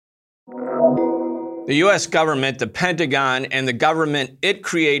The U.S. government, the Pentagon, and the government it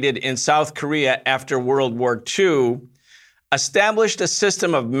created in South Korea after World War II established a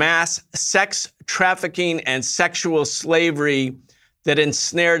system of mass sex trafficking and sexual slavery that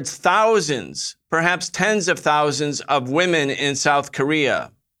ensnared thousands, perhaps tens of thousands of women in South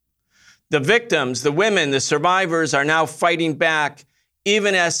Korea. The victims, the women, the survivors are now fighting back,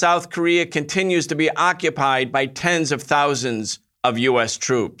 even as South Korea continues to be occupied by tens of thousands of U.S.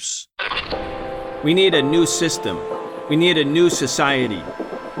 troops. We need a new system. We need a new society.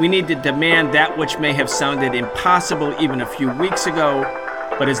 We need to demand that which may have sounded impossible even a few weeks ago,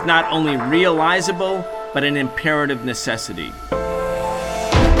 but is not only realizable, but an imperative necessity.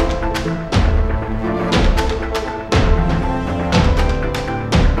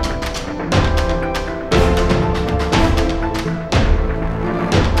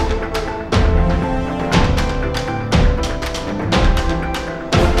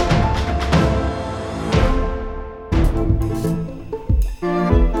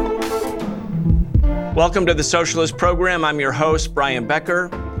 Welcome to the Socialist Program. I'm your host, Brian Becker.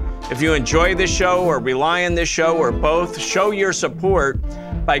 If you enjoy this show or rely on this show or both, show your support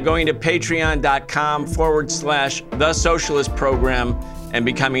by going to patreon.com/The Socialist Program and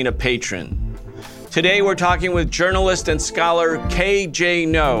becoming a patron. Today, we're talking with journalist and scholar KJ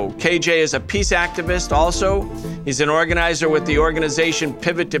No. KJ is a peace activist also. He's an organizer with the organization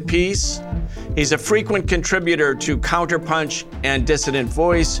Pivot to Peace. He's a frequent contributor to Counterpunch and Dissident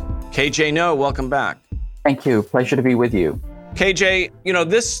Voice. KJ No, welcome back. Thank you. Pleasure to be with you. KJ,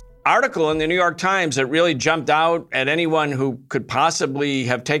 this article in the New York Times that really jumped out at anyone who could possibly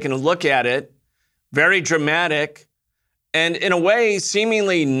have taken a look at it, very dramatic, and in a way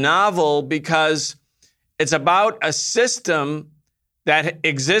seemingly novel because it's about a system that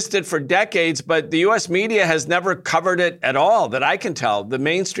existed for decades, but the U.S. media has never covered it at all, that I can tell, the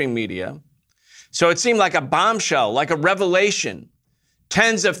mainstream media. So it seemed like a bombshell, like a revelation.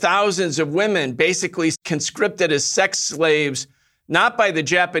 Tens of thousands of women basically conscripted as sex slaves, not by the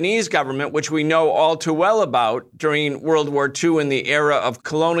Japanese government, which we know all too well about during World War II in the era of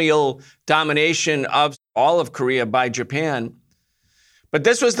colonial domination of all of Korea by Japan. But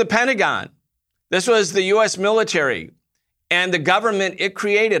this was the Pentagon. This was the U.S. military and the government it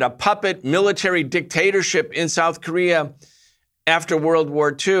created, a puppet military dictatorship in South Korea after World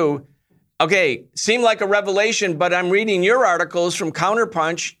War II. Okay, seemed like a revelation, but I'm reading your articles from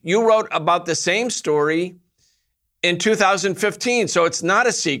Counterpunch. You wrote about the same story in 2015, so it's not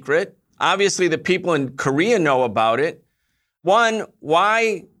a secret. Obviously, the people in Korea know about it. One,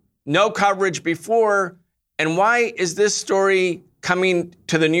 why no coverage before, and why is this story coming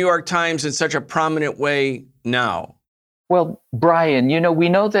to the New York Times in such a prominent way now? Well, Brian, we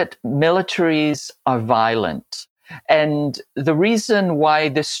know that militaries are violent. And the reason why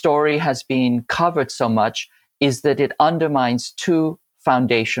this story has been covered so much is that it undermines two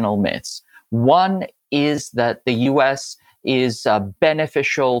foundational myths. One is that the U.S. is a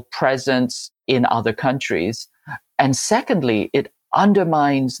beneficial presence in other countries. And secondly, it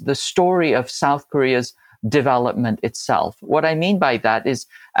undermines the story of South Korea's development itself. What I mean by that is,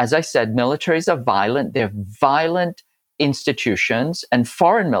 as I said, militaries are violent. They're violent institutions, and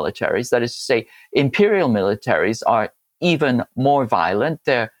foreign militaries, that is to say, imperial militaries, are even more violent.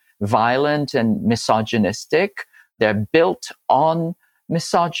 They're violent and misogynistic. They're built on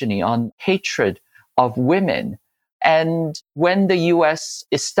misogyny, on hatred of women. And when the U.S.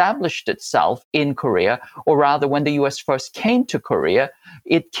 established itself in Korea, or rather when the U.S. first came to Korea,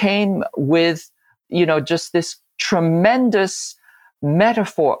 it came with, just this tremendous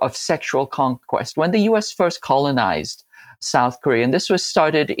metaphor of sexual conquest. When the U.S. first colonized South Korea, and this was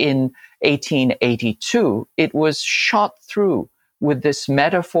started in 1882, it was shot through with this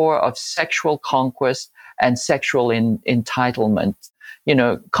metaphor of sexual conquest and sexual entitlement.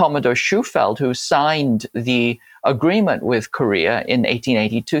 Commodore Schufeld, who signed the agreement with Korea in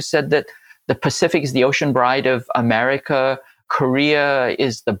 1882, said that the Pacific is the ocean bride of America, Korea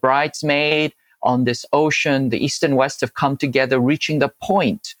is the bridesmaid. On this ocean, the East and West have come together, reaching the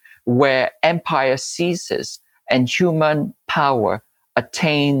point where empire ceases and human power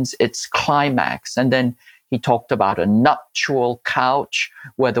attains its climax. And then he talked about a nuptial couch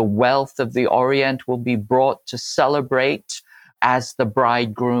where the wealth of the Orient will be brought to celebrate as the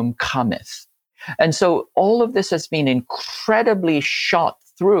bridegroom cometh. And so all of this has been incredibly shot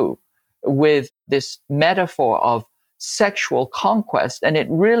through with this metaphor of sexual conquest. And it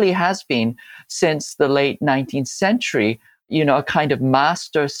really has been, since the late 19th century, a kind of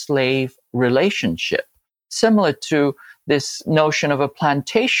master-slave relationship, similar to this notion of a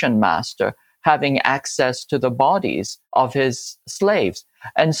plantation master having access to the bodies of his slaves.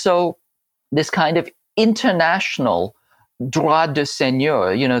 And so this kind of international droit de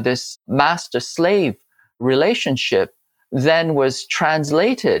seigneur, this master-slave relationship, then was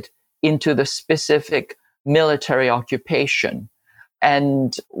translated into the specific military occupation.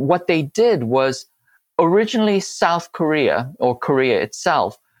 And what they did was, originally South Korea, or Korea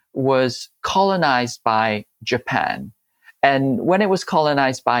itself, was colonized by Japan. And when it was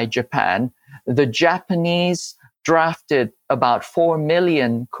colonized by Japan, the Japanese drafted about 4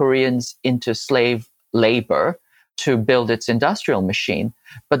 million Koreans into slave labor to build its industrial machine.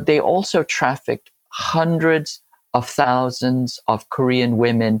 But they also trafficked hundreds of thousands of Korean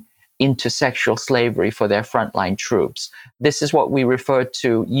women into sexual slavery for their frontline troops. This is what we refer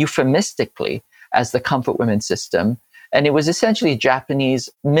to euphemistically as the comfort women system. And it was essentially Japanese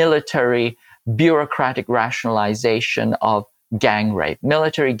military bureaucratic rationalization of gang rape,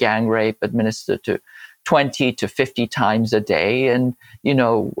 military gang rape administered to 20 to 50 times a day. And,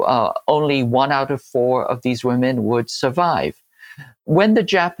 only 1 out of 4 of these women would survive. When the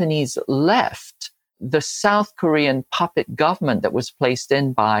Japanese left, the South Korean puppet government that was placed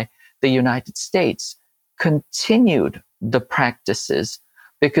in by the United States continued the practices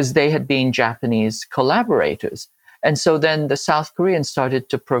because they had been Japanese collaborators. And so then the South Koreans started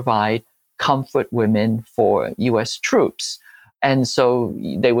to provide comfort women for US troops. And so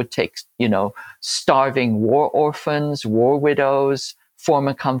they would take, starving war orphans, war widows,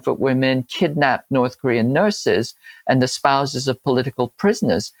 former comfort women, kidnapped North Korean nurses, and the spouses of political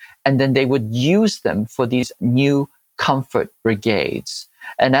prisoners. And then they would use them for these new comfort brigades.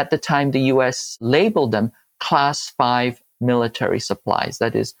 And at the time, the US labeled them Class 5 military supplies.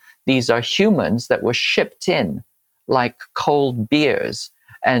 That is, these are humans that were shipped in like cold beers.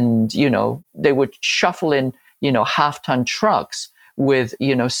 And, they would shuffle in, half-ton trucks with,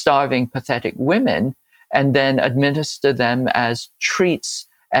 starving, pathetic women, and then administer them as treats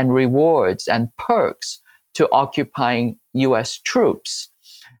and rewards and perks to occupying US troops.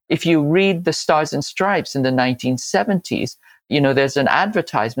 If you read the Stars and Stripes in the 1970s, there's an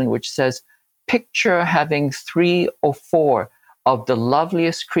advertisement which says, picture having 3 or 4 of the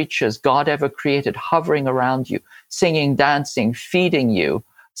loveliest creatures God ever created hovering around you, singing, dancing, feeding you,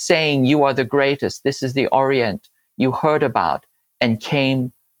 saying you are the greatest. This is the Orient you heard about and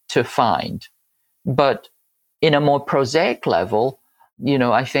came to find. But in a more prosaic level,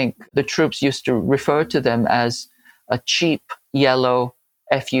 I think the troops used to refer to them as a cheap yellow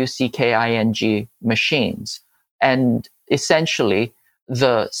FUCKING machines. And essentially,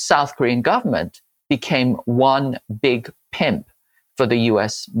 the South Korean government became one big pimp for the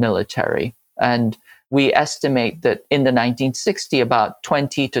US military. And we estimate that in the 1960s, about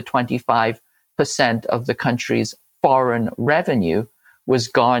 20 to 25% of the country's foreign revenue was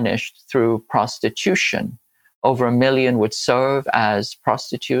garnished through prostitution. Over 1 million would serve as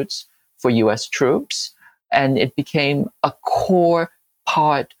prostitutes for US troops, and it became a core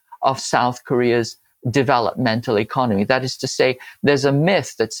part of South Korea's developmental economy. That is to say, there's a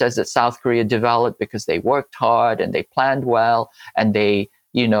myth that says that South Korea developed because they worked hard and they planned well and they,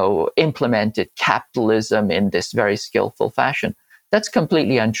 implemented capitalism in this very skillful fashion. That's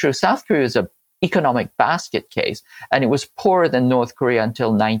completely untrue. South Korea is an economic basket case, and it was poorer than North Korea until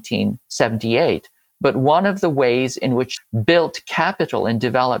 1978. But one of the ways in which built capital and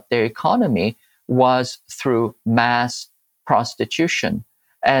developed their economy was through mass prostitution.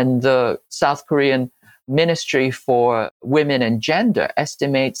 And the South Korean Ministry for Women and Gender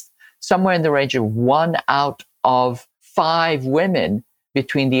estimates somewhere in the range of 1 out of 5 women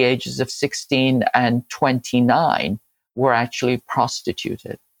between the ages of 16 and 29 were actually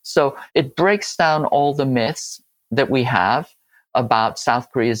prostituted. So it breaks down all the myths that we have about South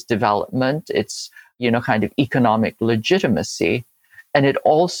Korea's development, its, kind of economic legitimacy. And it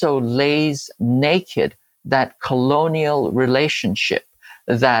also lays naked that colonial relationship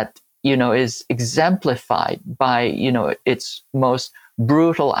that, is exemplified by, its most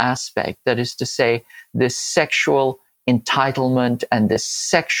brutal aspect. That is to say, this sexual entitlement and this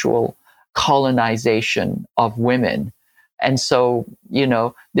sexual colonization of women. And so,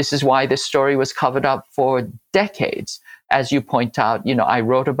 this is why this story was covered up for decades. As you point out, I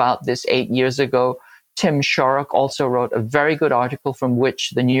wrote about this 8 years ago. Tim Shorrock also wrote a very good article from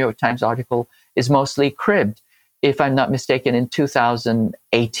which the New York Times article is mostly cribbed, if I'm not mistaken, in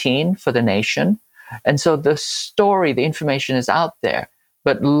 2018 for The Nation. And so the story, the information is out there,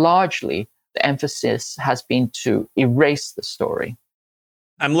 but largely the emphasis has been to erase the story.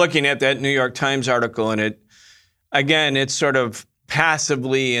 I'm looking at that New York Times article, and it's sort of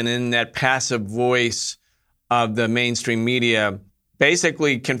passively and in that passive voice of the mainstream media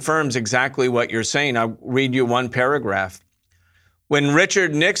basically confirms exactly what you're saying. I'll read you one paragraph. When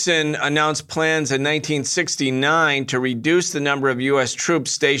Richard Nixon announced plans in 1969 to reduce the number of U.S.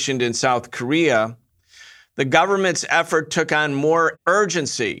 troops stationed in South Korea, the government's effort took on more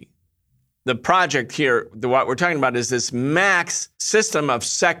urgency. The project here, what we're talking about, is this max system of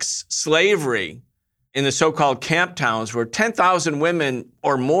sex slavery in the so-called camp towns, where 10,000 women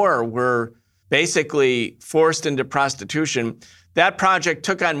or more were basically forced into prostitution. That project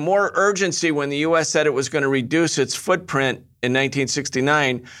took on more urgency when the U.S. said it was going to reduce its footprint in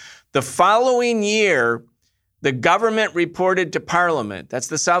 1969. The following year, the government reported to Parliament, that's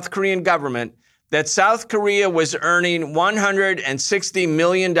the South Korean government, that South Korea was earning $160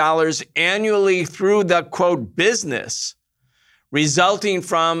 million annually through the, quote, business resulting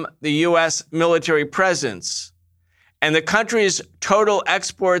from the U.S. military presence. And the country's total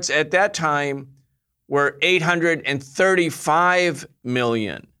exports at that time were $835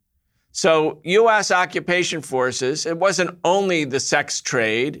 million. So U.S. occupation forces, it wasn't only the sex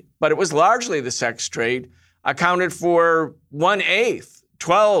trade, but it was largely the sex trade, accounted for 1/8,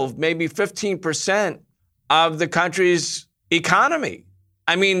 12, maybe 15% of the country's economy.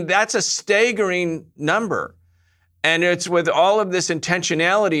 I mean, that's a staggering number. And it's with all of this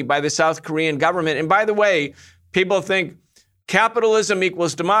intentionality by the South Korean government. And by the way, people think capitalism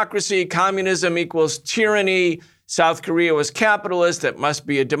equals democracy, communism equals tyranny. South Korea was capitalist, it must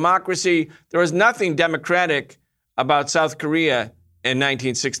be a democracy. There was nothing democratic about South Korea in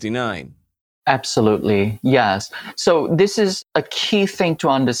 1969. Absolutely, yes. So this is a key thing to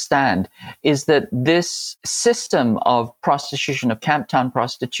understand, is that this system of prostitution, of camp town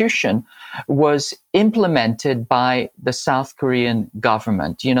prostitution, was implemented by the South Korean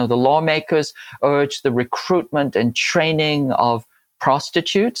government. You know, the lawmakers urged the recruitment and training of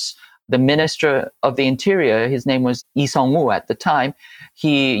prostitutes. The Minister of the Interior, his name was Lee Sung-woo at the time,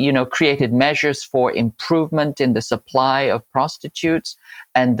 he, created measures for improvement in the supply of prostitutes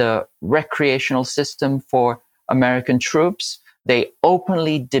and the recreational system for American troops. They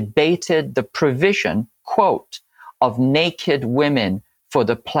openly debated the provision, quote, of naked women for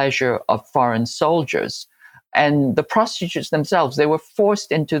the pleasure of foreign soldiers. And the prostitutes themselves, they were forced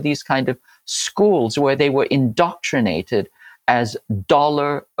into these kind of schools where they were indoctrinated as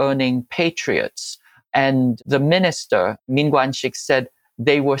dollar-earning patriots. And the minister, Min Kwan-sik, said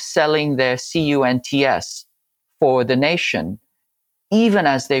they were selling their CUNTS for the nation, even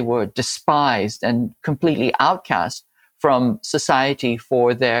as they were despised and completely outcast from society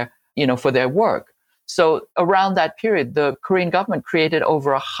for their work. So around that period, the Korean government created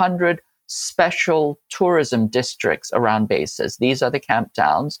over 100 special tourism districts around bases. These are the camp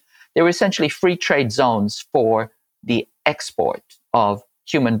towns. They were essentially free trade zones for the export of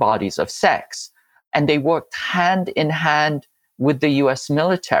human bodies of sex. And they worked hand in hand with the US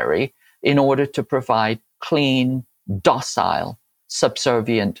military in order to provide clean, docile,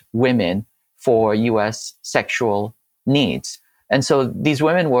 subservient women for US sexual needs. And so these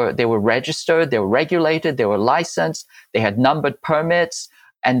women were registered, they were regulated, they were licensed, they had numbered permits,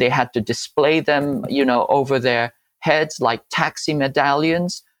 and they had to display them, over their heads like taxi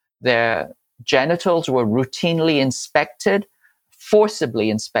medallions. Their genitals were routinely inspected, forcibly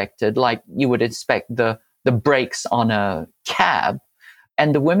inspected, like you would inspect the brakes on a cab.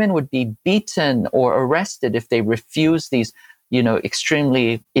 And the women would be beaten or arrested if they refused these,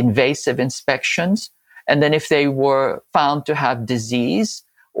 extremely invasive inspections. And then if they were found to have disease,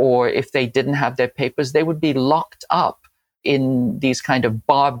 or if they didn't have their papers, they would be locked up in these kind of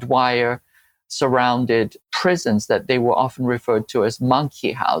barbed wire surrounded prisons that they were often referred to as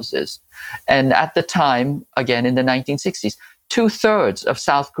monkey houses. And at the time, again in the 1960s, 2/3 of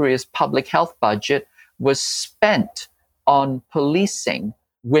South Korea's public health budget was spent on policing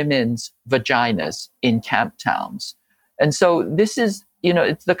women's vaginas in camp towns. And so this is,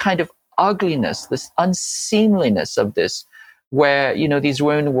 it's the kind of ugliness, this unseemliness of this, where, these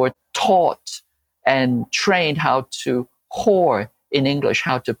women were taught and trained how to whore in English,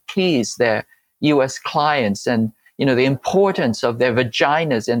 how to please their US clients, and, the importance of their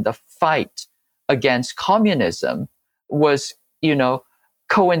vaginas in the fight against communism was,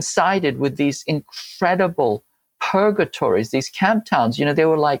 coincided with these incredible purgatories, these camp towns. They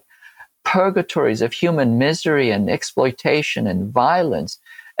were like purgatories of human misery and exploitation and violence.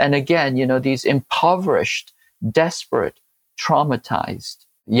 And again, these impoverished, desperate, traumatized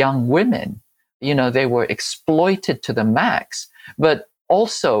young women, they were exploited to the max. But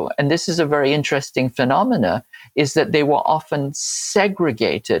also, and this is a very interesting phenomena, is that they were often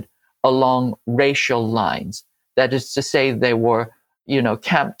segregated along racial lines. That is to say, they were,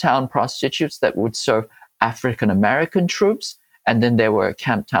 camp town prostitutes that would serve African American troops, and then there were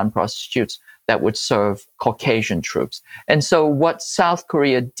camp town prostitutes that would serve Caucasian troops. And so what South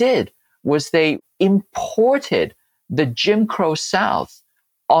Korea did was they imported the Jim Crow South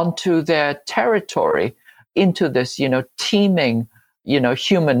onto their territory, into this, teeming,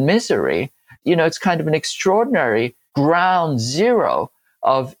 human misery. It's kind of an extraordinary ground zero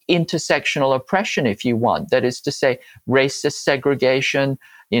of intersectional oppression, if you want. That is to say, racist segregation,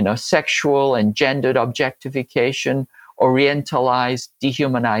 sexual and gendered objectification, orientalized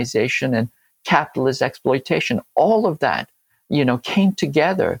dehumanization, and capitalist exploitation. All of that, came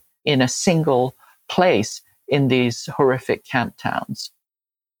together in a single place in these horrific camp towns.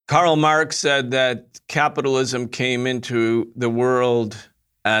 Karl Marx said that capitalism came into the world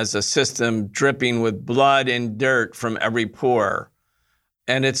as a system dripping with blood and dirt from every pore.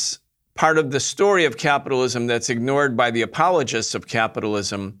 And it's part of the story of capitalism that's ignored by the apologists of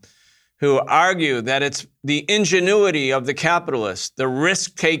capitalism, who argue that it's the ingenuity of the capitalist, the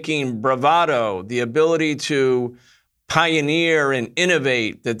risk-taking bravado, the ability to pioneer and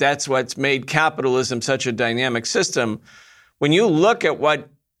innovate, that's what's made capitalism such a dynamic system. When you look at what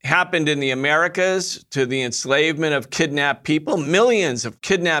happened in the Americas to the enslavement of kidnapped people, millions of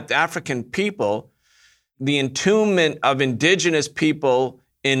kidnapped African people, the entombment of indigenous people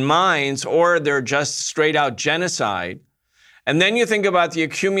in mines, or they're just straight out genocide. And then you think about the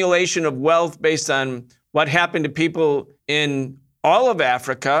accumulation of wealth based on what happened to people in all of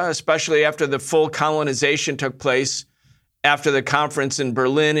Africa, especially after the full colonization took place after the conference in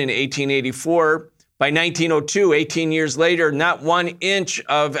Berlin in 1884. By 1902, 18 years later, not 1 inch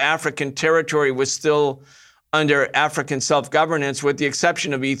of African territory was still under African self-governance, with the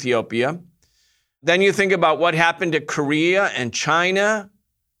exception of Ethiopia. Then you think about what happened to Korea and China,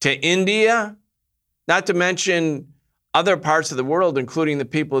 to India, not to mention other parts of the world, including the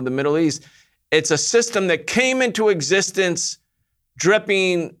people of the Middle East. It's a system that came into existence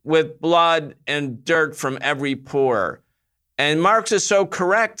dripping with blood and dirt from every pore. And Marx is so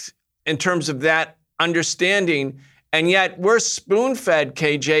correct in terms of that understanding. And yet we're spoon-fed,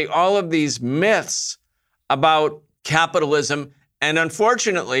 KJ, all of these myths about capitalism. And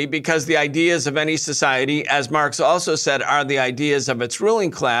unfortunately, because the ideas of any society, as Marx also said, are the ideas of its ruling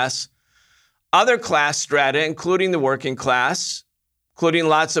class, other class strata, including the working class, including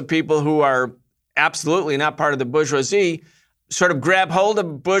lots of people who are absolutely not part of the bourgeoisie, sort of grab hold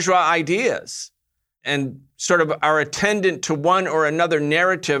of bourgeois ideas and sort of are attendant to one or another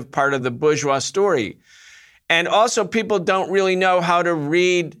narrative part of the bourgeois story. And also people don't really know how to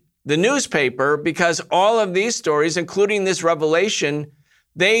read the newspaper, because all of these stories, including this revelation,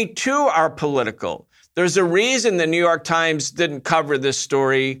 they too are political. There's a reason the New York Times didn't cover this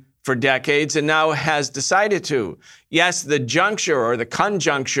story for decades and now has decided to. Yes, the juncture or the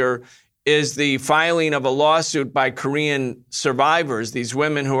conjuncture is the filing of a lawsuit by Korean survivors, these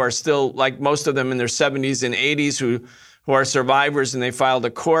women who are still, like most of them in their 70s and 80s, who are survivors, and they filed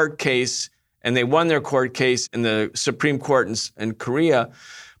a court case and they won their court case in the Supreme Court in Korea.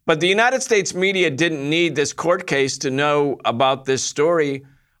 But the United States media didn't need this court case to know about this story.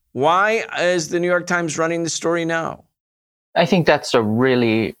 Why is the New York Times running the story now? I think that's a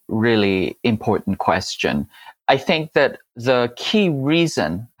really, really important question. I think that the key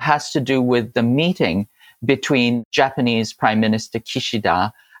reason has to do with the meeting between Japanese Prime Minister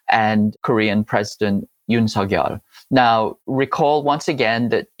Kishida and Korean President Yoon Suk-yeol. Now, recall once again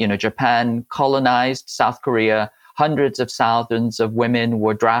that, Japan colonized South Korea. Hundreds of thousands of women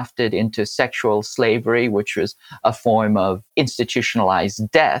were drafted into sexual slavery, which was a form of institutionalized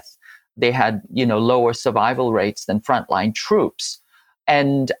death. They had, lower survival rates than frontline troops.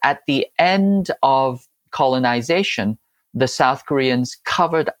 And at the end of colonization, the South Koreans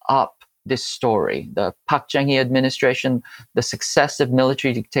covered up this story. The Park Chung-hee administration, the successive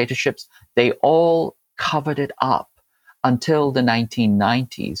military dictatorships, they all covered it up until the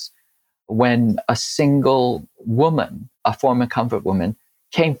 1990s, when a single woman, a former comfort woman,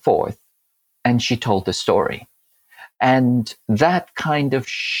 came forth and she told the story. And that kind of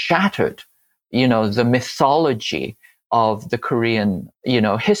shattered, the mythology of the Korean,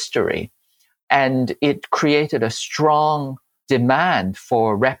 history. And it created a strong demand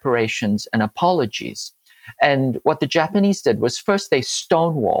for reparations and apologies. And what the Japanese did was first they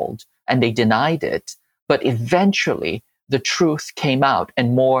stonewalled and they denied it, but eventually the truth came out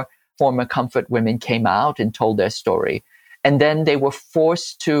and more former comfort women came out and told their story. And then they were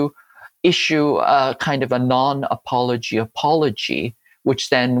forced to issue a kind of a non-apology apology, which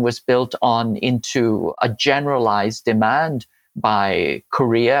then was built on into a generalized demand by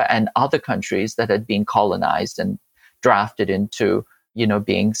Korea and other countries that had been colonized and drafted into,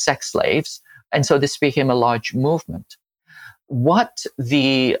 being sex slaves. And so this became a large movement. what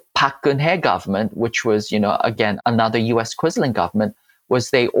the Park Geun-hye government, which was, again, another US equivalent government, was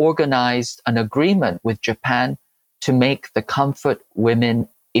they organized an agreement with Japan to make the comfort women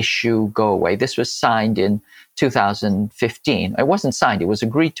issue go away. This was signed in 2015. It wasn't signed, it was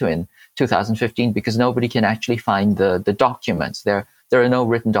agreed to in 2015 because nobody can actually find the documents. There are no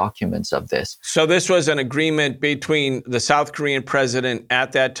written documents of this. So this was an agreement between the South Korean president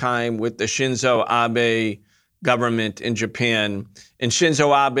at that time with the Shinzo Abe government in Japan. And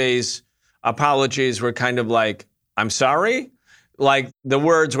Shinzo Abe's apologies were kind of like, I'm sorry? Like the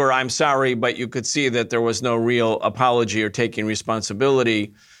words were, I'm sorry, but you could see that there was no real apology or taking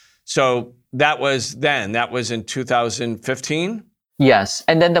responsibility. So that was in 2015? Yes.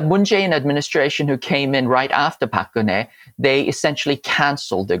 And then the Moon Jae-in administration, who came in right after Park Geun-hye, they essentially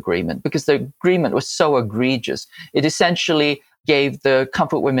canceled the agreement because the agreement was so egregious. It essentially gave the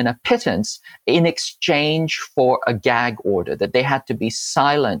comfort women a pittance in exchange for a gag order that they had to be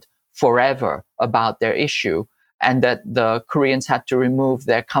silent forever about their issue, and that the Koreans had to remove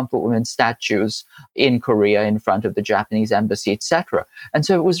their comfort women statues in Korea in front of the Japanese embassy, etc. And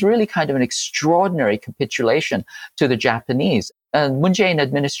so it was really kind of an extraordinary capitulation to the Japanese. And Moon Jae-in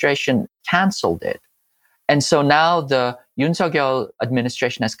administration canceled it. And so now the Yoon Suk-yeol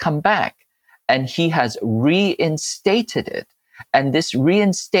administration has come back and he has reinstated it. And this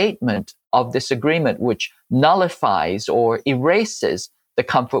reinstatement of this agreement, which nullifies or erases the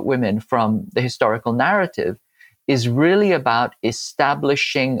comfort women from the historical narrative, is really about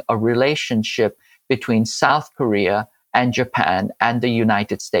establishing a relationship between South Korea and Japan and the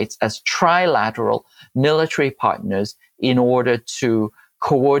United States as trilateral military partners in order to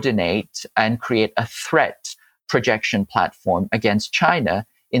coordinate and create a threat projection platform against China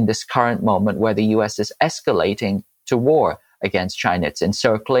in this current moment where the US is escalating to war against China. It's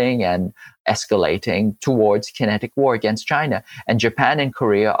encircling and escalating towards kinetic war against China. And Japan and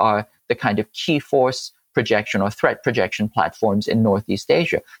Korea are the kind of key force projection or threat projection platforms in Northeast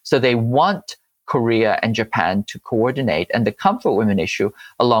Asia. So they want Korea and Japan to coordinate. And the comfort women issue,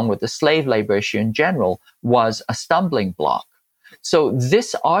 along with the slave labor issue in general, was a stumbling block. So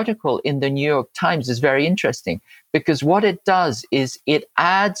this article in the New York Times is very interesting because what it does is it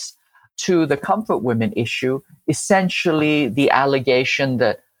adds to the comfort women issue essentially the allegation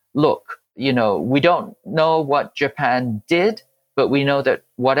that, look, we don't know what Japan did, but we know that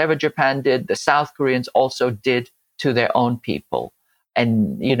whatever Japan did, the South Koreans also did to their own people.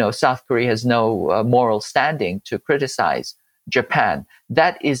 And, South Korea has no moral standing to criticize Japan.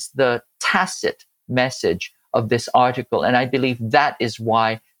 That is the tacit message of this article. And I believe that is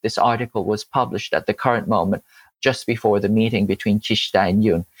why this article was published at the current moment, just before the meeting between Kishida and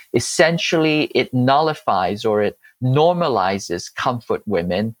Yoon. Essentially, it nullifies or it normalizes comfort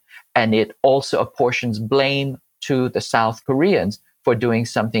women, and it also apportions blame to the South Koreans for doing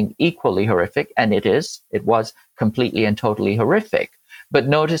something equally horrific. And it was completely and totally horrific. But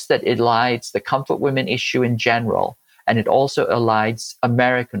notice that it elides the comfort women issue in general, and it also elides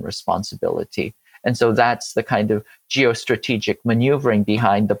American responsibility. And so that's the kind of geostrategic maneuvering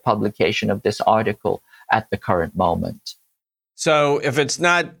behind the publication of this article at the current moment. So if it's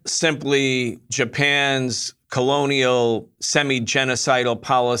not simply Japan's colonial, semi-genocidal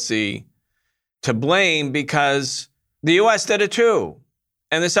policy to blame, because the U.S. did it too,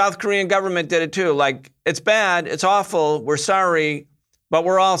 and the South Korean government did it too. Like, it's bad, it's awful, we're sorry, but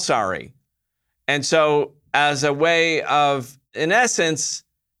we're all sorry. And so as a way of, in essence,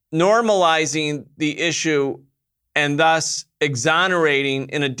 normalizing the issue and thus exonerating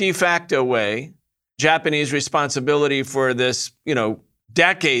in a de facto way Japanese responsibility for this,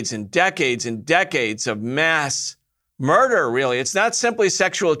 decades and decades and decades of mass murder, really. It's not simply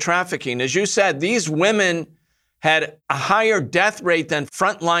sexual trafficking. As you said, these women had a higher death rate than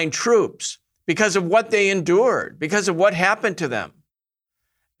frontline troops because of what they endured, because of what happened to them.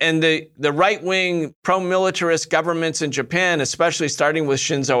 And the right-wing pro-militarist governments in Japan, especially starting with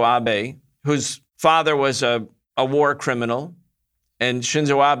Shinzo Abe, whose father was a war criminal, and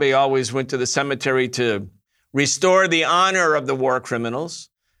Shinzo Abe always went to the cemetery to restore the honor of the war criminals.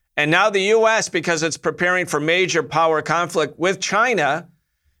 And now the U.S., because it's preparing for major power conflict with China,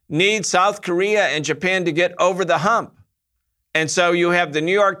 needs South Korea and Japan to get over the hump. And so you have the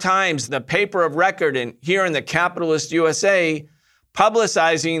New York Times, the paper of record, and here in the capitalist USA,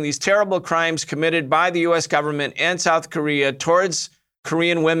 publicizing these terrible crimes committed by the U.S. government and South Korea towards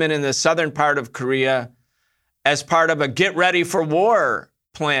Korean women in the southern part of Korea as part of a get ready for war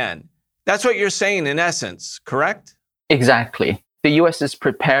plan. That's what you're saying in essence, correct? Exactly. The U.S. is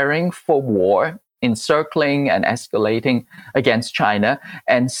preparing for war, encircling and escalating against China,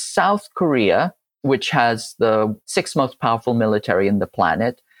 and South Korea which has the sixth most powerful military in the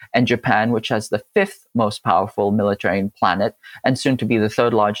planet, and Japan, which has the fifth most powerful military in the planet, and soon to be the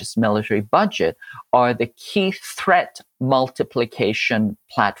third largest military budget, are the key threat multiplication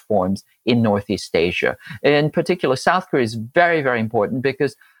platforms in Northeast Asia. In particular, South Korea is very, very important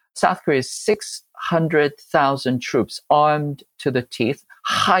because South Korea is 600,000 troops armed to the teeth,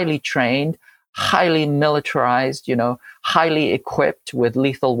 highly trained, highly militarized, highly equipped with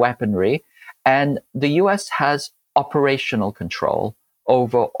lethal weaponry. And the US has operational control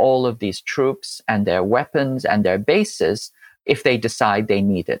over all of these troops and their weapons and their bases if they decide they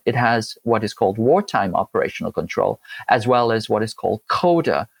need it. It has what is called wartime operational control, as well as what is called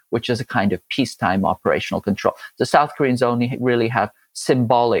CODA, which is a kind of peacetime operational control. The South Koreans only really have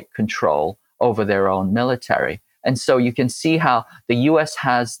symbolic control over their own military. And so you can see how the US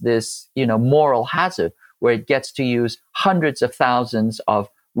has this, moral hazard where it gets to use hundreds of thousands of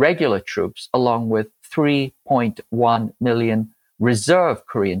regular troops along with 3.1 million reserve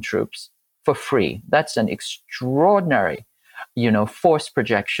Korean troops for free. That's an extraordinary, force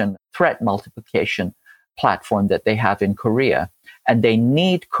projection, threat multiplication platform that they have in Korea. And they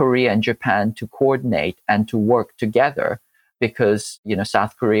need Korea and Japan to coordinate and to work together because,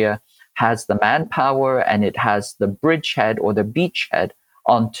 South Korea has the manpower and it has the bridgehead or the beachhead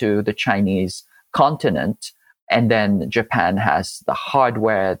onto the Chinese continent. And then Japan has the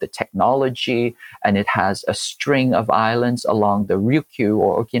hardware, the technology, and it has a string of islands along the Ryukyu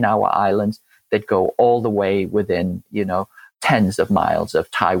or Okinawa Islands that go all the way within, tens of miles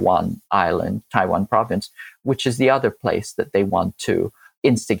of Taiwan Island, Taiwan province, which is the other place that they want to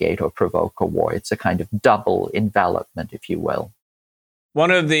instigate or provoke a war. It's a kind of double envelopment, if you will.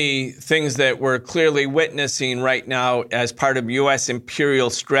 One of the things that we're clearly witnessing right now as part of U.S. imperial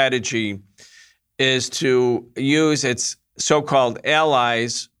strategy is to use its so-called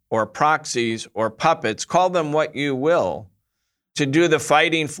allies or proxies or puppets, call them what you will, to do the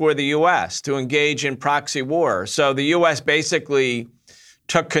fighting for the U.S., to engage in proxy war. So the U.S. basically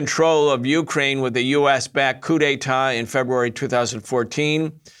took control of Ukraine with the U.S.-backed coup d'etat in February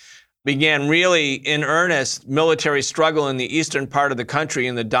 2014, began really in earnest military struggle in the eastern part of the country,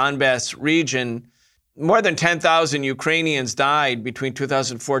 in the Donbass region. More than 10,000 Ukrainians died between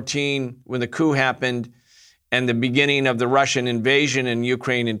 2014, when the coup happened, and the beginning of the Russian invasion in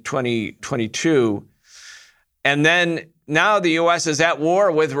Ukraine in 2022. And then now the U.S. is at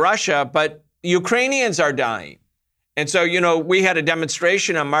war with Russia, but Ukrainians are dying. And so, we had a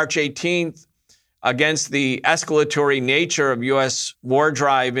demonstration on March 18th against the escalatory nature of U.S. war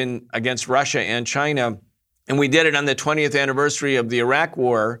drive against Russia and China. And we did it on the 20th anniversary of the Iraq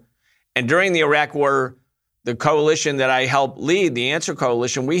War. And during the Iraq War, the coalition that I helped lead, the Answer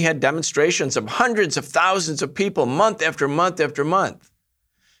Coalition, we had demonstrations of hundreds of thousands of people month after month after month,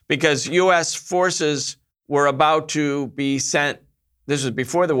 because U.S. forces were about to be sent, this was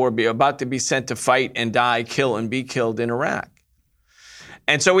before the war, about to be sent to fight and die, kill and be killed in Iraq.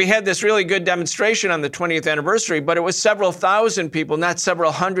 And so we had this really good demonstration on the 20th anniversary, but it was several thousand people, not several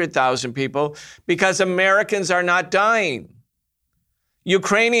 100,000 people, because Americans are not dying.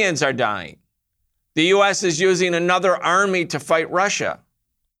 Ukrainians are dying. The U.S. is using another army to fight Russia.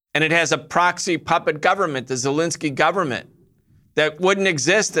 And it has a proxy puppet government, the Zelensky government, that wouldn't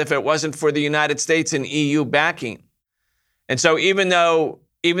exist if it wasn't for the United States and EU backing. And so even though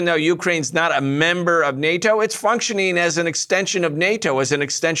Ukraine's not a member of NATO, it's functioning as an extension of NATO, as an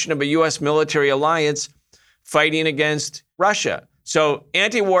extension of a U.S. military alliance fighting against Russia. So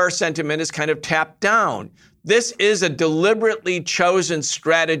anti-war sentiment is kind of tapped down. This is a deliberately chosen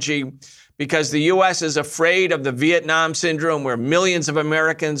strategy because the U.S. is afraid of the Vietnam syndrome, where millions of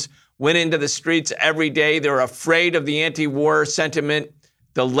Americans went into the streets every day. They're afraid of the anti-war sentiment,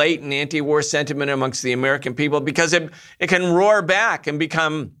 the latent anti-war sentiment amongst the American people, because it can roar back and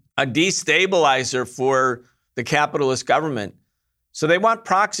become a destabilizer for the capitalist government. So they want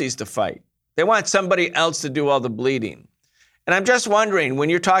proxies to fight. They want somebody else to do all the bleeding. And I'm just wondering,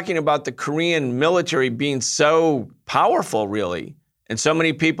 when you're talking about the Korean military being so powerful, really, and so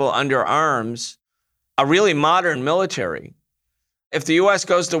many people under arms, a really modern military, if the U.S.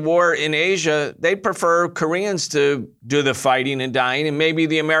 goes to war in Asia, they'd prefer Koreans to do the fighting and dying, and maybe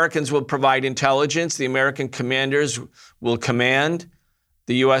the Americans will provide intelligence, the American commanders will command,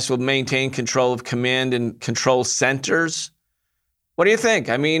 the U.S. will maintain control of command and control centers. What do you think?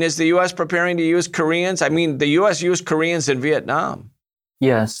 I mean, is the U.S. preparing to use Koreans? I mean, the U.S. used Koreans in Vietnam.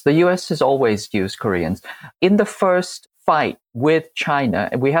 Yes, the U.S. has always used Koreans. In the first fight with China,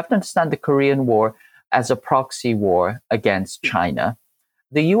 and we have to understand the Korean War as a proxy war against China,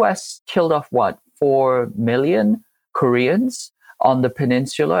 the U.S. killed off, 4 million Koreans on the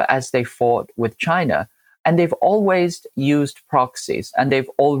peninsula as they fought with China. And they've always used proxies, and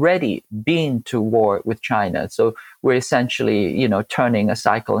they've already been to war with China. So we're essentially, turning a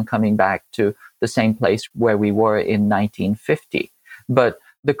cycle and coming back to the same place where we were in 1950. But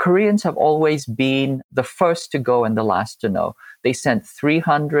the Koreans have always been the first to go and the last to know. They sent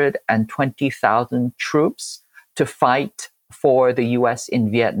 320,000 troops to fight for the US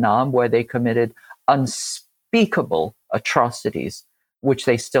in Vietnam, where they committed unspeakable atrocities, which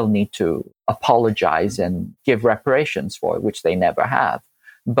they still need to apologize and give reparations for, which they never have.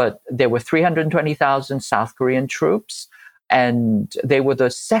 But there were 320,000 South Korean troops, and they were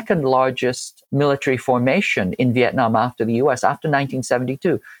the second largest military formation in Vietnam after the US. After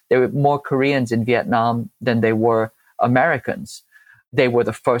 1972, there were more Koreans in Vietnam than there were Americans. They were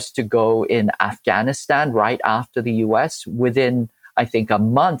the first to go in Afghanistan right after the US. Within, I think, a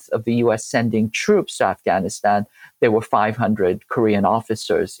month of the US sending troops to Afghanistan, there were 500 Korean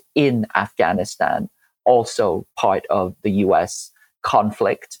officers in Afghanistan, also part of the US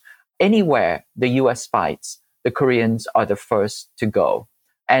conflict. Anywhere the US fights, the Koreans are the first to go.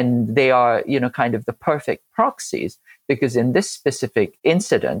 And they are, kind of the perfect proxies, because in this specific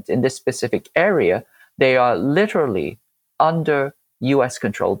incident, in this specific area, they are literally under US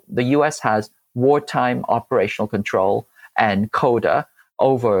control. The US has wartime operational control and coda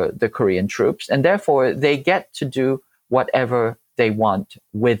over the Korean troops, and therefore they get to do whatever they want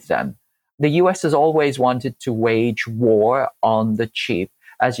with them. The US has always wanted to wage war on the cheap.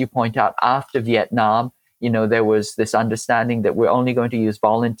 As you point out, after Vietnam, there was this understanding that we're only going to use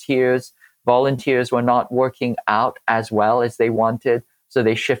volunteers. Volunteers were not working out as well as they wanted, so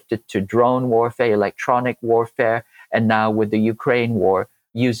they shifted to drone warfare, electronic warfare, and now with the Ukraine war,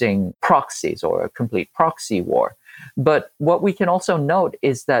 using proxies or a complete proxy war. But what we can also note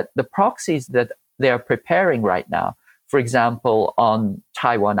is that the proxies that they're preparing right now, for example, on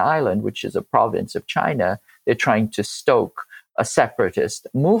Taiwan Island, which is a province of China, they're trying to stoke a separatist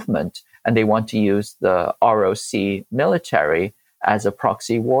movement, and they want to use the ROC military as a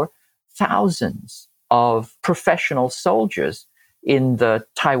proxy war. Thousands of professional soldiers in the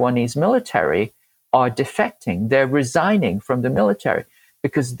Taiwanese military are defecting. They're resigning from the military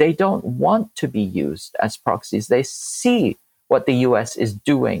because they don't want to be used as proxies. They see what the US is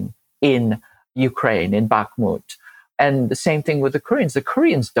doing in Ukraine, in Bakhmut. And the same thing with the Koreans. The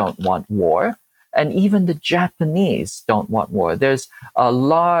Koreans don't want war. And even the Japanese don't want war. There's a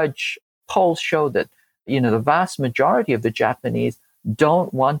large polls show that, the vast majority of the Japanese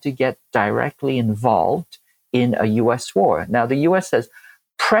don't want to get directly involved in a US war. Now, the US has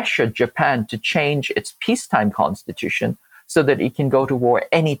pressured Japan to change its peacetime constitution so that it can go to war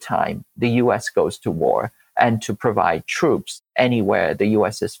anytime the US goes to war, and to provide troops anywhere the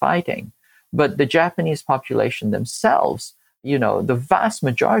US is fighting. But the Japanese population themselves, the vast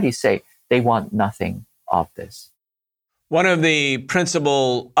majority say they want nothing of this. One of the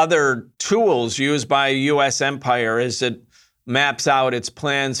principal other tools used by U.S. empire is it maps out its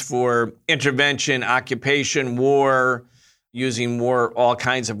plans for intervention, occupation, war, using war, all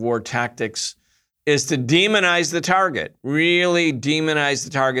kinds of war tactics, is to demonize the target, really demonize the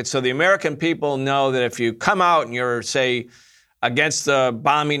target. So the American people know that if you come out and you're, say, against the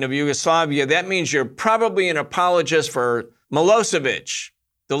bombing of Yugoslavia, that means you're probably an apologist for Milosevic,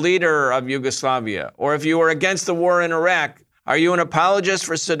 the leader of Yugoslavia. Or if you were against the war in Iraq, are you an apologist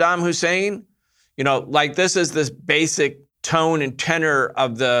for Saddam Hussein? This is this basic tone and tenor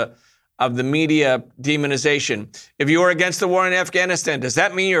of the media demonization. If you were against the war in Afghanistan, does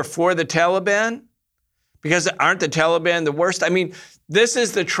that mean you're for the Taliban? Because aren't the Taliban the worst? I mean, this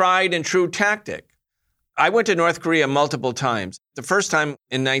is the tried and true tactic. I went to North Korea multiple times, the first time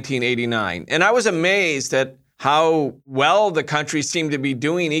in 1989, and I was amazed at how well the country seemed to be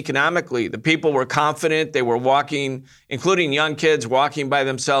doing economically. The people were confident. They were walking, including young kids, walking by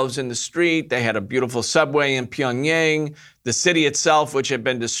themselves in the street. They had a beautiful subway in Pyongyang. The city itself, which had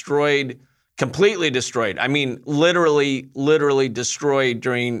been destroyed, completely destroyed. I mean, literally destroyed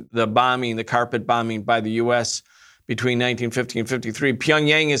during the bombing, the carpet bombing by the U.S. between 1950 and 53.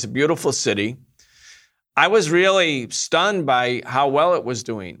 Pyongyang is a beautiful city. I was really stunned by how well it was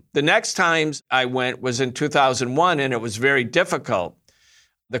doing. The next times I went was in 2001, and it was very difficult.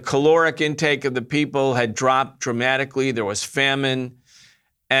 The caloric intake of the people had dropped dramatically. There was famine.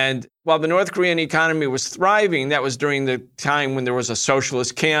 And while the North Korean economy was thriving, that was during the time when there was a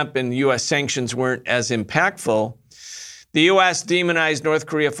socialist camp and U.S. sanctions weren't as impactful. The U.S. demonized North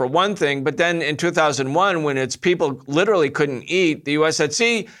Korea for one thing, but then in 2001, when its people literally couldn't eat, the U.S. said,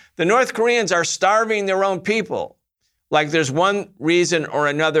 see, the North Koreans are starving their own people. Like there's one reason or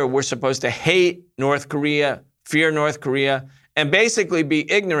another we're supposed to hate North Korea, fear North Korea, and basically be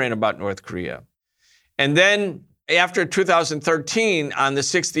ignorant about North Korea. And then after 2013, on the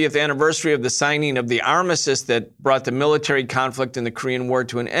 60th anniversary of the signing of the armistice that brought the military conflict in the Korean War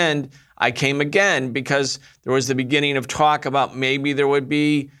to an end, I came again because there was the beginning of talk about maybe there would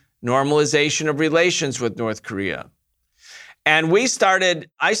be normalization of relations with North Korea. And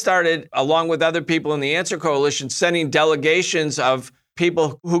I started, along with other people in the Answer Coalition, sending delegations of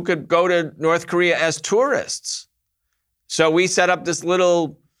people who could go to North Korea as tourists. So we set up this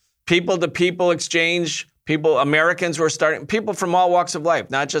little people-to-people exchange. Americans were starting, people from all walks of life,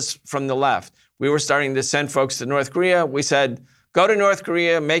 not just from the left. We were starting to send folks to North Korea. We said, go to North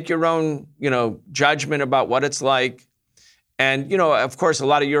Korea, make your own, judgment about what it's like. And, of course, a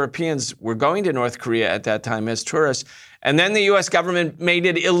lot of Europeans were going to North Korea at that time as tourists. And then the U.S. government made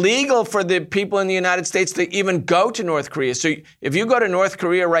it illegal for the people in the United States to even go to North Korea. So if you go to North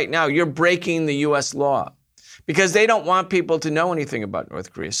Korea right now, you're breaking the U.S. law because they don't want people to know anything about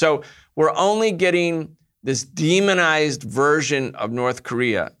North Korea. So we're only getting this demonized version of North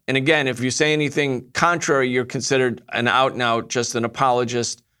Korea. And again, if you say anything contrary, you're considered an out and out, just an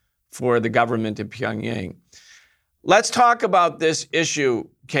apologist for the government in Pyongyang. Let's talk about this issue,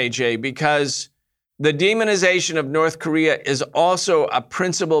 KJ, because the demonization of North Korea is also a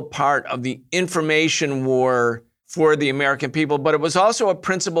principal part of the information war for the American people, but it was also a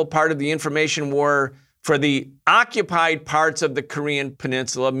principal part of the information war for the occupied parts of the Korean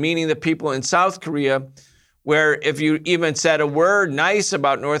Peninsula, meaning the people in South Korea, where if you even said a word nice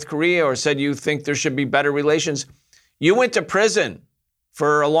about North Korea or said you think there should be better relations, you went to prison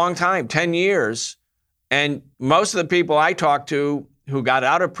for a long time, 10 years. And most of the people I talked to who got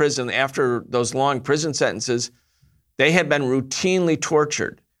out of prison after those long prison sentences, they had been routinely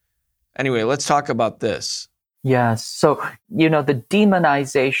tortured. Anyway, let's talk about this. Yes. So, the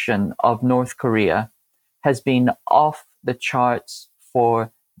demonization of North Korea has been off the charts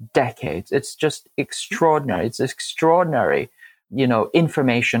for decades. It's just extraordinary. It's extraordinary,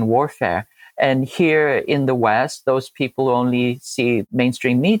 information warfare. And here in the West, those people who only see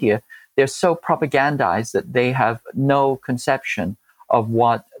mainstream media, they're so propagandized that they have no conception of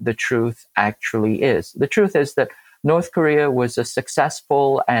what the truth actually is. The truth is that North Korea was a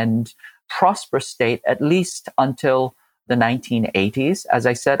successful and prosperous state, at least until the 1980s. As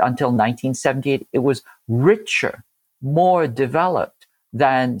I said, until 1978, it was richer, more developed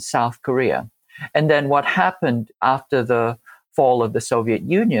than South Korea. And then what happened after the fall of the Soviet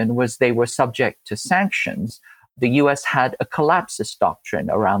Union was they were subject to sanctions. The US had a collapsist doctrine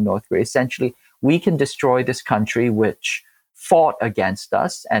around North Korea. Essentially, we can destroy this country which fought against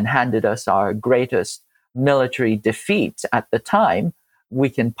us and handed us our greatest military defeat at the time. We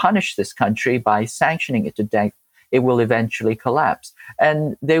can punish this country by sanctioning it to death. It will eventually collapse.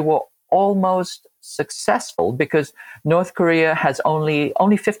 And they were almost successful because North Korea has only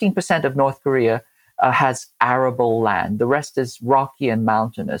 15% of North Korea has arable land. The rest is rocky and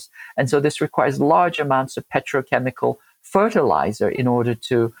mountainous. And so this requires large amounts of petrochemical fertilizer in order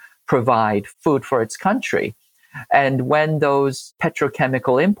to provide food for its country. And when those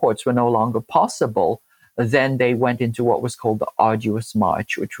petrochemical imports were no longer possible, then they went into what was called the Arduous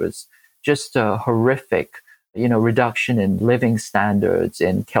March, which was just a horrific, reduction in living standards,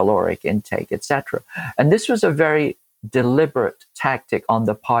 in caloric intake, etc. And this was a very deliberate tactic on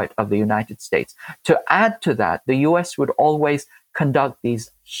the part of the United States. To add to that, the US would always conduct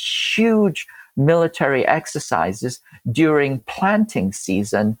these huge military exercises during planting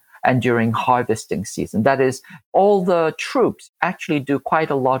season and during harvesting season. That is, all the troops actually do quite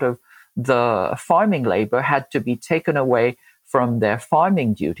a lot of the farming labor had to be taken away from their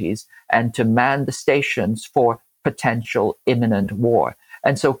farming duties and to man the stations for potential imminent war.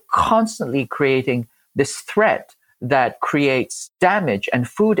 And so constantly creating this threat that creates damage and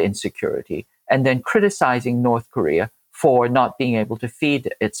food insecurity, and then criticizing North Korea for not being able to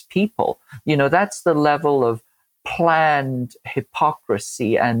feed its people. That's the level of planned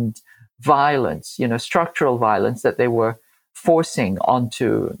hypocrisy and violence, structural violence that they were forcing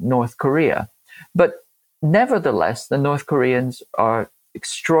onto North Korea. But nevertheless, the North Koreans are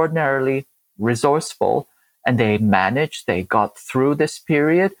extraordinarily resourceful, and they got through this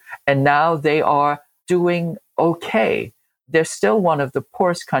period, and now they are doing okay. They're still one of the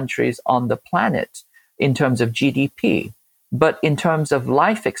poorest countries on the planet in terms of GDP. But in terms of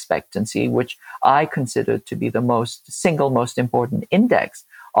life expectancy, which I consider to be the single most important index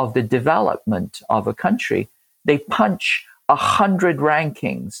of the development of a country, they punch 100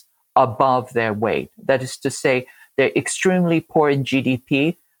 rankings above their weight. That is to say, they're extremely poor in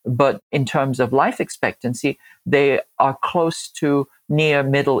GDP, but in terms of life expectancy, they are close to near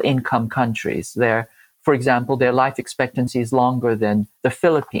middle income countries. They're For example, their life expectancy is longer than the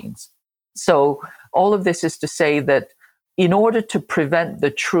Philippines. So all of this is to say that in order to prevent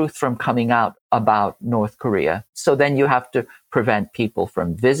the truth from coming out about North Korea, so then you have to prevent people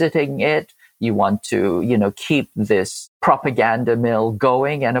from visiting it. You want to, keep this propaganda mill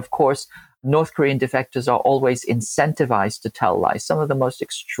going. And of course, North Korean defectors are always incentivized to tell lies, some of the most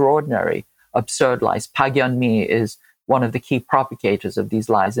extraordinary, absurd lies. Park Yeon-mi is one of the key propagators of these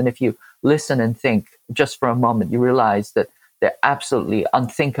lies. And if you listen and think just for a moment, you realize that they're absolutely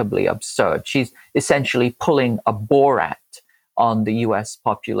unthinkably absurd. She's essentially pulling a Borat on the US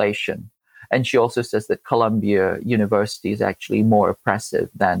population. And she also says that Columbia University is actually more oppressive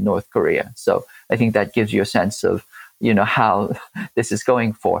than North Korea. So I think that gives you a sense of, how this is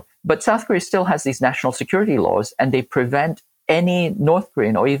going for. But South Korea still has these national security laws, and they prevent any North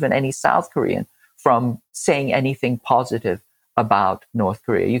Korean or even any South Korean from saying anything positive about North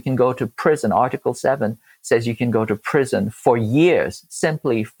Korea. You can go to prison. Article 7 says you can go to prison for years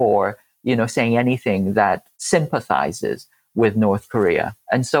simply for, saying anything that sympathizes with North Korea.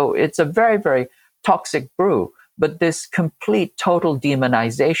 And so it's a very, very toxic brew. But this complete, total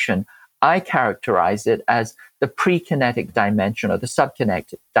demonization, I characterize it as the pre-kinetic dimension or the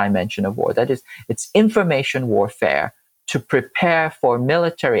subkinetic dimension of war. That is, it's information warfare to prepare for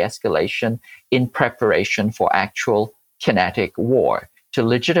military escalation in preparation for actual kinetic war, to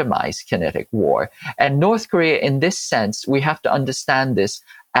legitimize kinetic war. And North Korea, in this sense, we have to understand this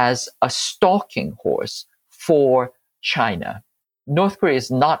as a stalking horse for China. North Korea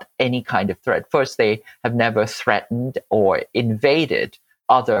is not any kind of threat. First, they have never threatened or invaded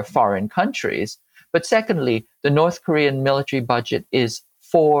other foreign countries. But secondly, the North Korean military budget is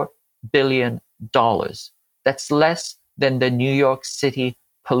 $4 billion. That's less than the New York City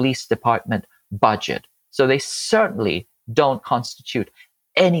Police Department budget. So they certainly don't constitute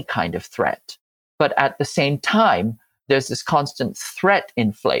any kind of threat. But at the same time, there's this constant threat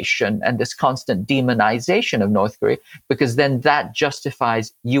inflation and this constant demonization of North Korea, because then that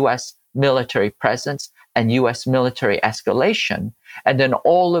justifies US military presence and US military escalation. And then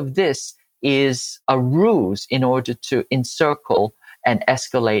all of this is a ruse in order to encircle and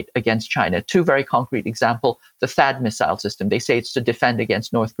escalate against China. Two very concrete examples: the THAAD missile system. They say it's to defend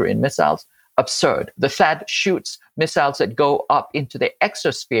against North Korean missiles. Absurd. The THAAD shoots missiles that go up into the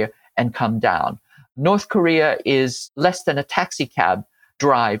exosphere and come down. North Korea is less than a taxi cab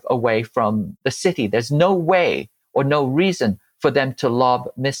drive away from the city. There's no way or no reason for them to lob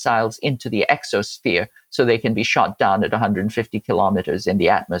missiles into the exosphere so they can be shot down at 150 kilometers in the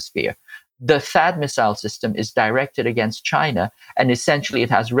atmosphere. The THAAD missile system is directed against China, and essentially it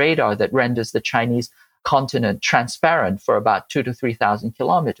has radar that renders the Chinese continent transparent for about 2,000 to 3,000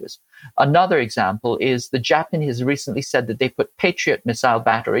 kilometers. Another example is the Japanese recently said that they put Patriot missile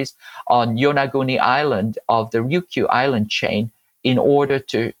batteries on Yonaguni Island of the Ryukyu island chain in order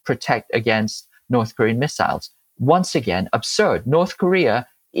to protect against North Korean missiles. Once again, absurd. North Korea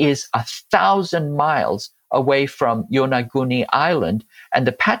is 1,000 miles away from Yonaguni Island, and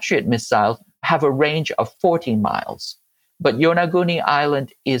the Patriot missiles have a range of 40 miles. But Yonaguni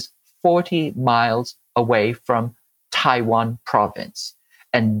Island is 40 miles away from Taiwan province.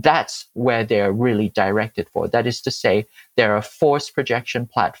 And that's where they're really directed for. That is to say, they're a force projection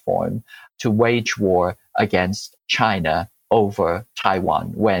platform to wage war against China over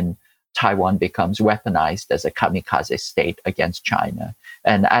Taiwan when Taiwan becomes weaponized as a kamikaze state against China.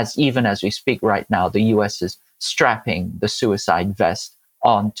 And even as we speak right now, the US is strapping the suicide vest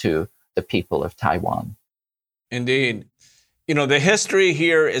onto the people of Taiwan. Indeed. The history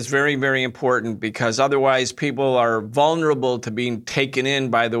here is very, very important, because otherwise people are vulnerable to being taken in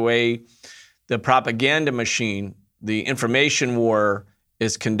by the way the propaganda machine, the information war,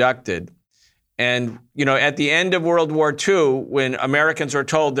 is conducted. And, at the end of World War II, when Americans were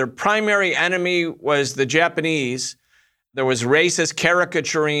told their primary enemy was the Japanese, there was racist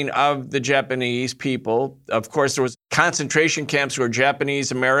caricaturing of the Japanese people. Of course, there was concentration camps where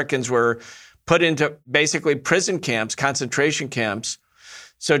Japanese Americans were put into basically prison camps, concentration camps.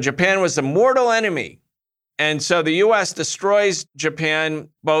 So Japan was the mortal enemy. And so the U.S. destroys Japan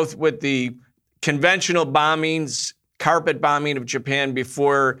both with the conventional bombings, carpet bombing of Japan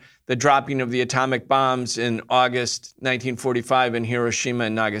before the dropping of the atomic bombs in August 1945 in Hiroshima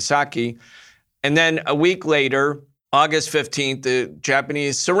and Nagasaki. And then a week later, August 15th, the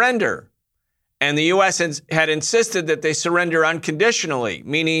Japanese surrender. And the U.S. had insisted that they surrender unconditionally,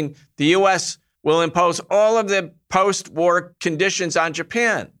 meaning the U.S. will impose all of the post-war conditions on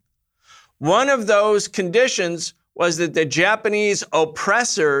Japan. One of those conditions was that the Japanese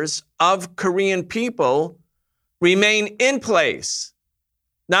oppressors of Korean people remain in place,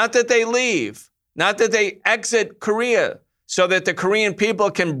 not that they leave. not that they exit Korea so that the Korean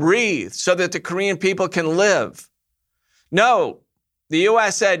people can breathe, so that the Korean people can live. No, the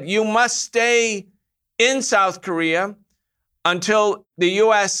U.S. said, you must stay in South Korea until the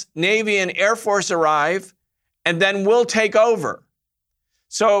U.S. Navy and Air Force arrive, and then we'll take over.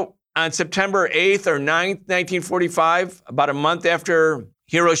 So on September 8th or 9th, 1945, about a month after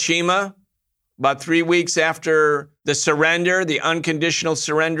Hiroshima, about 3 weeks after the surrender, the unconditional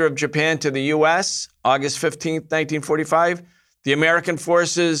surrender of Japan to the U.S., August 15th, 1945, the American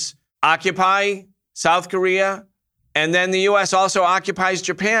forces occupy South Korea, and then the U.S. also occupies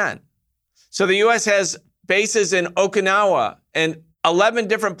Japan. So the U.S. has bases in Okinawa and 11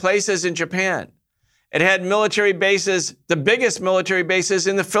 different places in Japan. It had military bases, the biggest military bases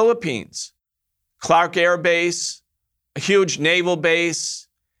in the Philippines, Clark Air Base, a huge naval base,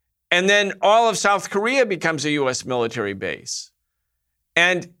 and then all of South Korea becomes a U.S. military base.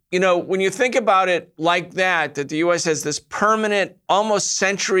 And, when you think about it like that the U.S. has this permanent, almost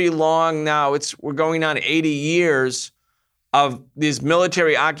century-long now, we're going on 80 years of these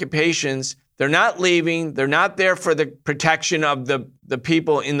military occupations. They're not leaving. They're not there for the protection of the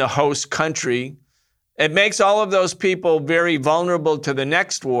people in the host country. It makes all of those people very vulnerable to the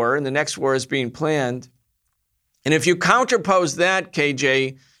next war, and the next war is being planned. And if you counterpose that,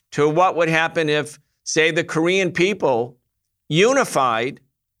 KJ, to what would happen if, say, the Korean people, unified,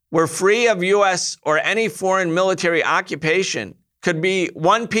 were free of U.S. or any foreign military occupation, could be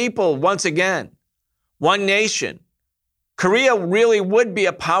one people once again, one nation, Korea really would be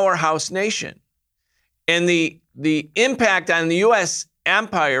a powerhouse nation. And the impact on the U.S.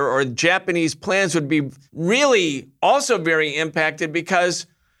 empire or Japanese plans would be really also very impacted, because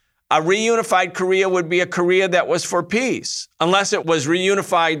a reunified Korea would be a Korea that was for peace, unless it was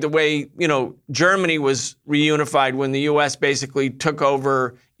reunified the way, Germany was reunified when the U.S. basically took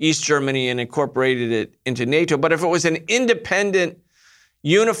over East Germany and incorporated it into NATO. But if it was an independent,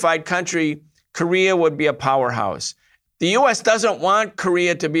 unified country, Korea would be a powerhouse. The U.S. doesn't want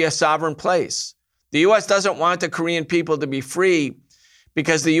Korea to be a sovereign place. The U.S. doesn't want the Korean people to be free,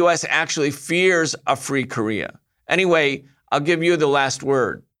 because the U.S. actually fears a free Korea. Anyway, I'll give you the last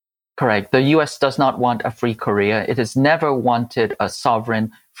word. Correct. The U.S. does not want a free Korea. It has never wanted a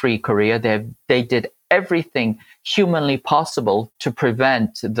sovereign free Korea. They did everything humanly possible to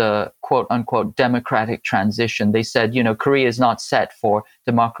prevent the quote unquote democratic transition. They said, Korea is not set for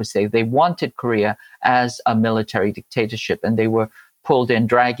democracy. They wanted Korea as a military dictatorship, and they were pulled in,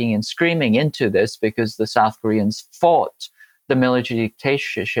 dragging and screaming into this, because the South Koreans fought the military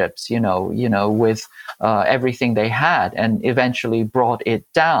dictatorships, with everything they had, and eventually brought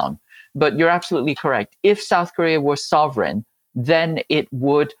it down. But you're absolutely correct. If South Korea were sovereign, then it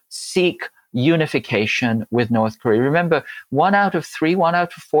would seek unification with North Korea. Remember, 1 out of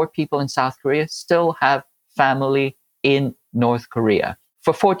 4 people in South Korea still have family in North Korea.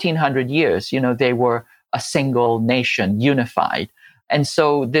 For 1,400 years, they were a single nation, unified. And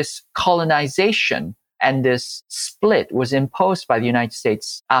so this colonization and this split was imposed by the United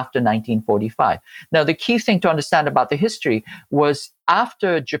States after 1945. Now, the key thing to understand about the history was,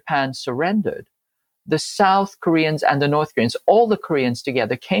 after Japan surrendered, the South Koreans and the North Koreans, all the Koreans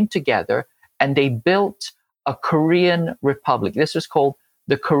together, came together and they built a Korean republic. This was called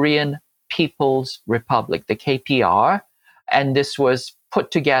the Korean People's Republic, the KPR. And this was put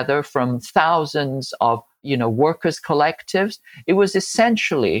together from thousands of, workers' collectives. It was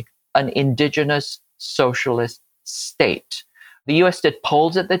essentially an indigenous socialist state. The U.S. did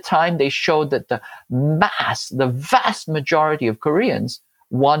polls at the time. They showed that the vast majority of Koreans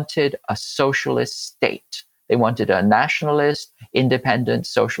wanted a socialist state. They wanted a nationalist, independent,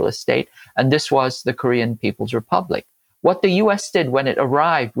 socialist state. And this was the Korean People's Republic. What the U.S. did when it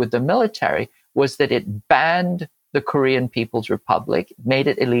arrived with the military was that it banned the Korean People's Republic, made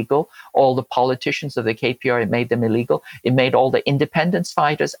it illegal. All the politicians of the KPR, it made them illegal. It made all the independence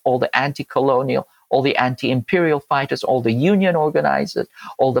fighters, all the anti-colonial, all the anti-imperial fighters, all the union organizers,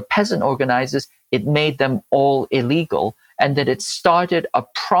 all the peasant organizers, it made them all illegal. And that it started a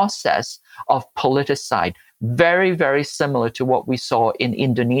process of politicide, very, very similar to what we saw in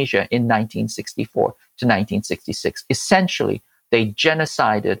Indonesia in 1964 to 1966. Essentially, they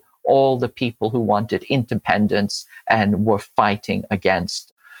genocided all the people who wanted independence and were fighting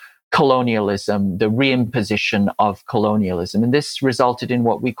against colonialism, the reimposition of colonialism. And this resulted in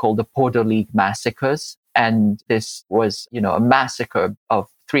what we call the Porter League massacres. And this was, a massacre of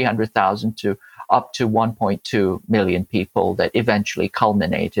 300,000 to up to 1.2 million people that eventually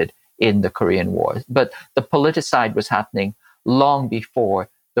culminated in the Korean War. But the politicide was happening long before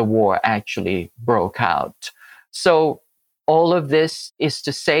the war actually broke out. So all of this is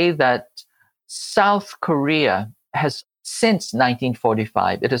to say that South Korea has, since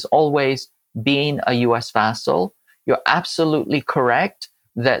 1945, it has always been a U.S. vassal. You're absolutely correct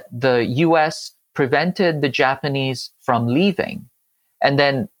that the U.S. prevented the Japanese from leaving. And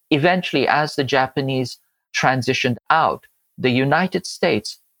then eventually, as the Japanese transitioned out, the United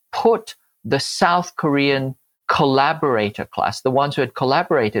States put the South Korean collaborator class, the ones who had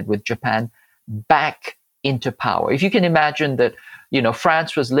collaborated with Japan, back into power. If you can imagine that,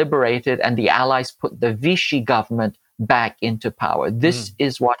 France was liberated and the Allies put the Vichy government back into power. This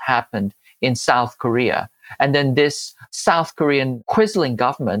is what happened in South Korea. And then this South Korean quisling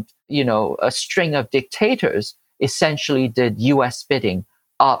government, a string of dictators, essentially did US bidding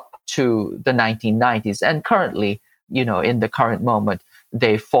up to the 1990s. And currently, in the current moment,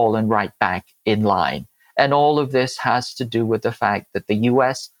 they've fallen right back in line. And all of this has to do with the fact that the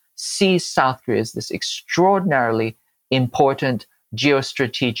US sees South Korea as this extraordinarily important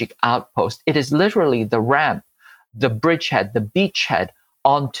geostrategic outpost. It is literally the ramp, the bridgehead, the beachhead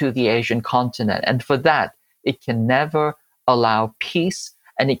onto the Asian continent. And for that, it can never allow peace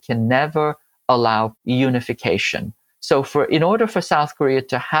and it can never allow unification. So in order for South Korea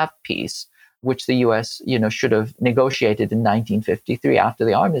to have peace, which the US, should have negotiated in 1953 after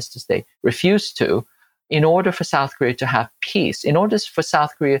the armistice, they refused to. In order for South Korea to have peace, in order for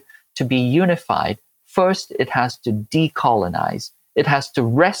South Korea to be unified, first it has to decolonize. It has to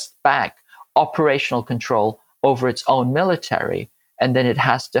wrest back operational control over its own military, and then it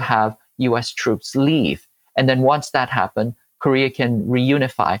has to have US troops leave. And then once that happens, Korea can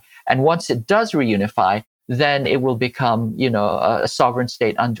reunify. And once it does reunify, then it will become, a sovereign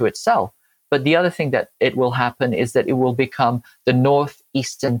state unto itself. But the other thing that it will happen is that it will become the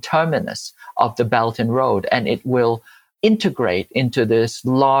northeastern terminus of the Belt and Road, and it will integrate into this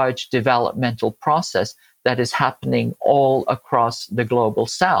large developmental process that is happening all across the global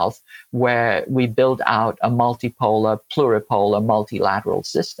south, where we build out a multipolar, pluripolar, multilateral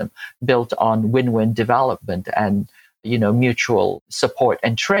system built on win-win development and, mutual support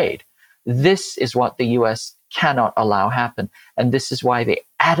and trade. This is what the US cannot allow happen. And this is why they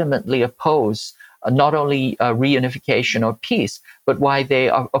adamantly oppose not only reunification or peace, but why they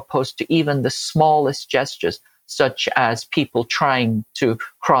are opposed to even the smallest gestures, such as people trying to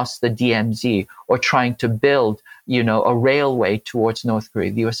cross the DMZ or trying to build, a railway towards North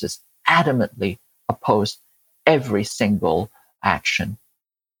Korea. The US is adamantly opposed every single action.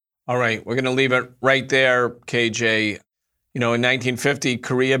 All right, we're going to leave it right there, KJ. In 1950,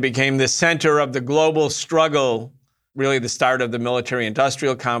 Korea became the center of the global struggle, really the start of the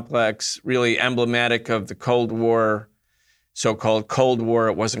military-industrial complex, really emblematic of the Cold War, so-called Cold War.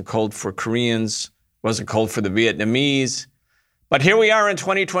 It wasn't cold for Koreans, wasn't cold for the Vietnamese. But here we are in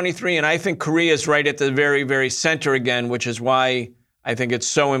 2023, and I think Korea is right at the very, very center again, which is why I think it's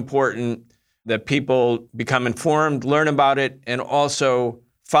so important that people become informed, learn about it, and also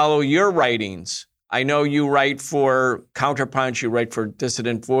follow your writings. I know you write for Counterpunch, you write for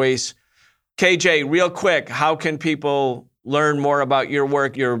Dissident Voice. KJ, real quick, how can people learn more about your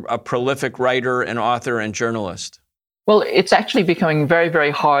work? You're a prolific writer and author and journalist. Well, it's actually becoming very,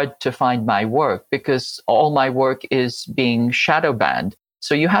 very hard to find my work because all my work is being shadow banned.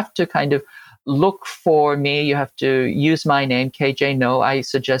 So you have to kind of look for me. You have to use my name, KJ No. I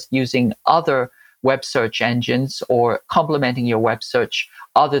suggest using other web search engines or complementing your web search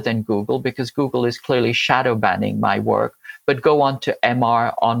other than Google, because Google is clearly shadow banning my work. But go on to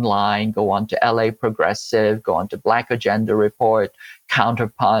MR Online, go on to LA Progressive, go on to Black Agenda Report,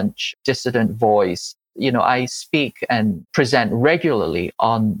 Counterpunch, Dissident Voice. I speak and present regularly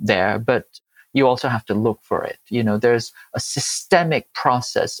on there, but you also have to look for it. There's a systemic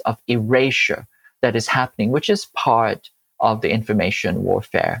process of erasure that is happening, which is part of the information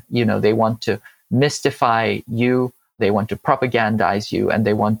warfare. They want to mystify you, they want to propagandize you, and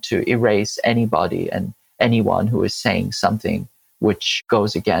they want to erase anybody and anyone who is saying something which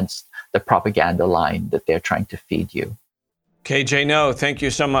goes against the propaganda line that they're trying to feed you. KJ No, thank you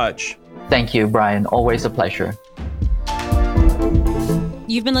so much. Thank you, Brian. Always a pleasure.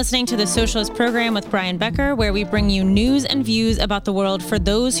 You've been listening to The Socialist Program with Brian Becker, where we bring you news and views about the world for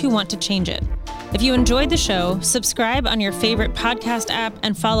those who want to change it. If you enjoyed the show, subscribe on your favorite podcast app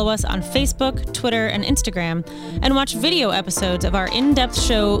and follow us on Facebook, Twitter, and Instagram, and watch video episodes of our in-depth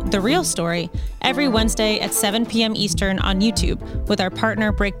show, The Real Story, every Wednesday at 7 p.m. Eastern on YouTube with our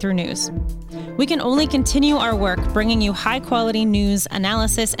partner Breakthrough News. We can only continue our work bringing you high-quality news,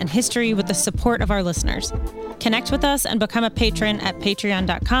 analysis, and history with the support of our listeners. Connect with us and become a patron at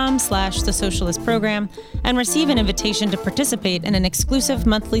patreon.com/The Socialist Program and receive an invitation to participate in an exclusive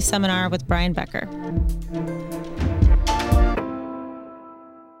monthly seminar with Brian Becker.